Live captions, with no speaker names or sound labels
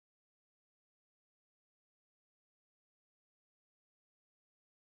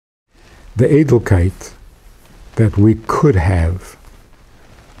The Edelkeit that we could have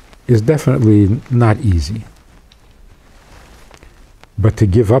is definitely not easy. But to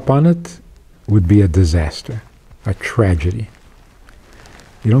give up on it would be a disaster, a tragedy.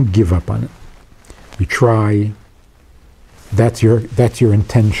 You don't give up on it. You try. That's your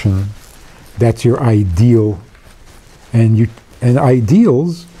intention. That's your ideal. And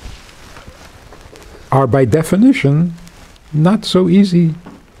ideals are by definition not so easy.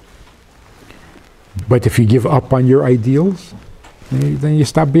 But if you give up on your ideals, then you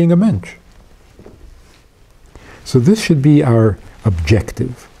stop being a mensch. So this should be our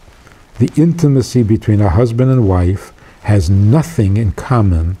objective. The intimacy between a husband and wife has nothing in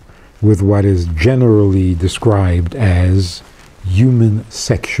common with what is generally described as human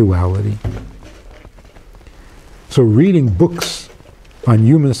sexuality. So reading books on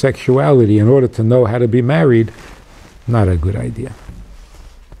human sexuality in order to know how to be married, not a good idea.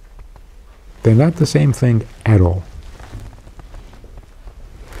 They're not the same thing at all.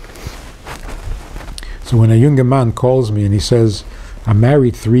 So when a younger man calls me and he says, I'm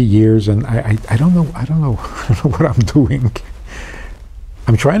married 3 years and I don't know what I'm doing.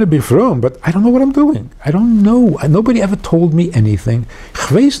 I'm trying to be frum, but I don't know what I'm doing. I don't know. Nobody ever told me anything.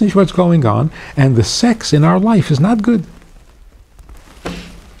 Ich weiß nicht what's going on, and the sex in our life is not good.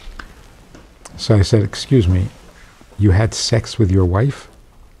 So I said, excuse me, you had sex with your wife?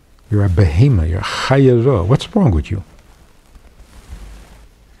 You're a behemoth, you're a chayara. What's wrong with you?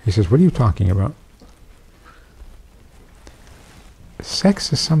 He says, what are you talking about?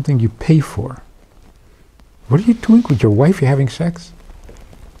 Sex is something you pay for. What are you doing with your wife? You're having sex?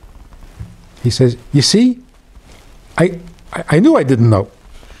 He says, you see, I knew I didn't know.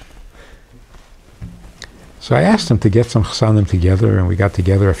 So I asked him to get some chsanim together, and we got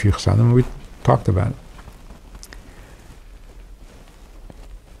together a few chsanim, and we talked about it.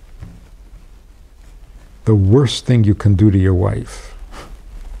 The worst thing you can do to your wife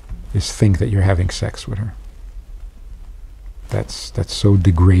is think that you're having sex with her. That's so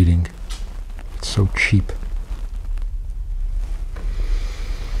degrading. It's so cheap.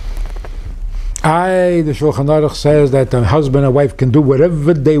 The Shulchan Aruch says that a husband and wife can do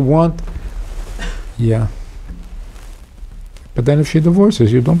whatever they want. Yeah. But then if she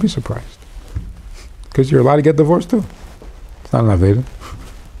divorces you, don't be surprised. Because you're allowed to get divorced too. It's not an Aveda.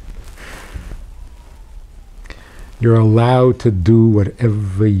 You're allowed to do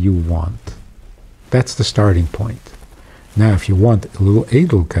whatever you want. That's the starting point. Now, if you want a little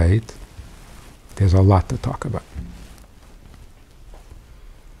Edelkeit, there's a lot to talk about.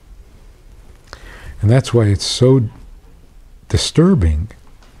 And that's why it's so disturbing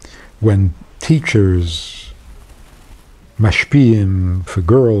when teachers, mashpiim, for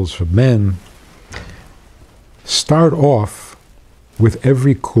girls, for men, start off with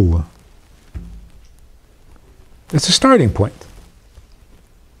every kula. It's a starting point.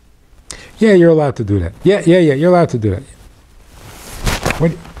 Yeah, you're allowed to do that. Yeah, you're allowed to do that.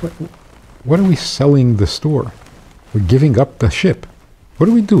 What are we selling the store? We're giving up the ship. What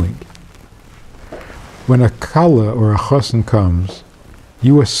are we doing? When a kala or a chassan comes,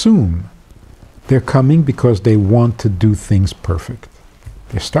 you assume they're coming because they want to do things perfect.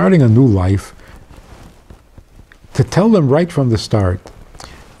 They're starting a new life. To tell them right from the start,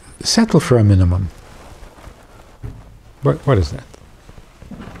 settle for a minimum. What is that?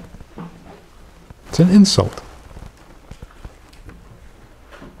 It's an insult.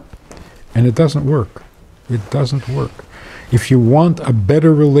 And it doesn't work. It doesn't work. If you want a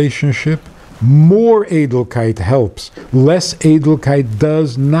better relationship, more Edelkeit helps. Less Edelkeit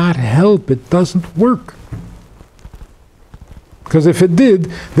does not help. It doesn't work. Because if it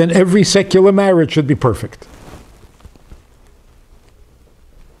did, then every secular marriage should be perfect.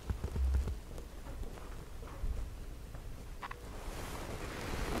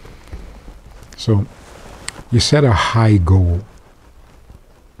 So, you set a high goal.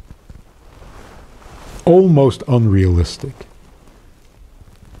 Almost unrealistic.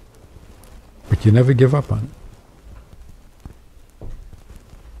 But you never give up on it.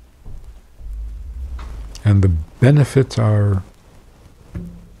 And the benefits are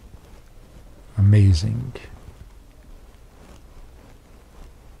amazing.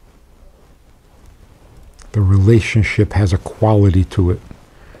 The relationship has a quality to it.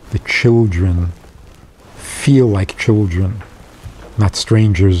 The children feel like children, not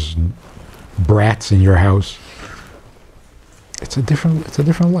strangers, brats in your house. It's a different life. It's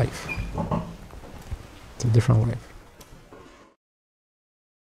a different life.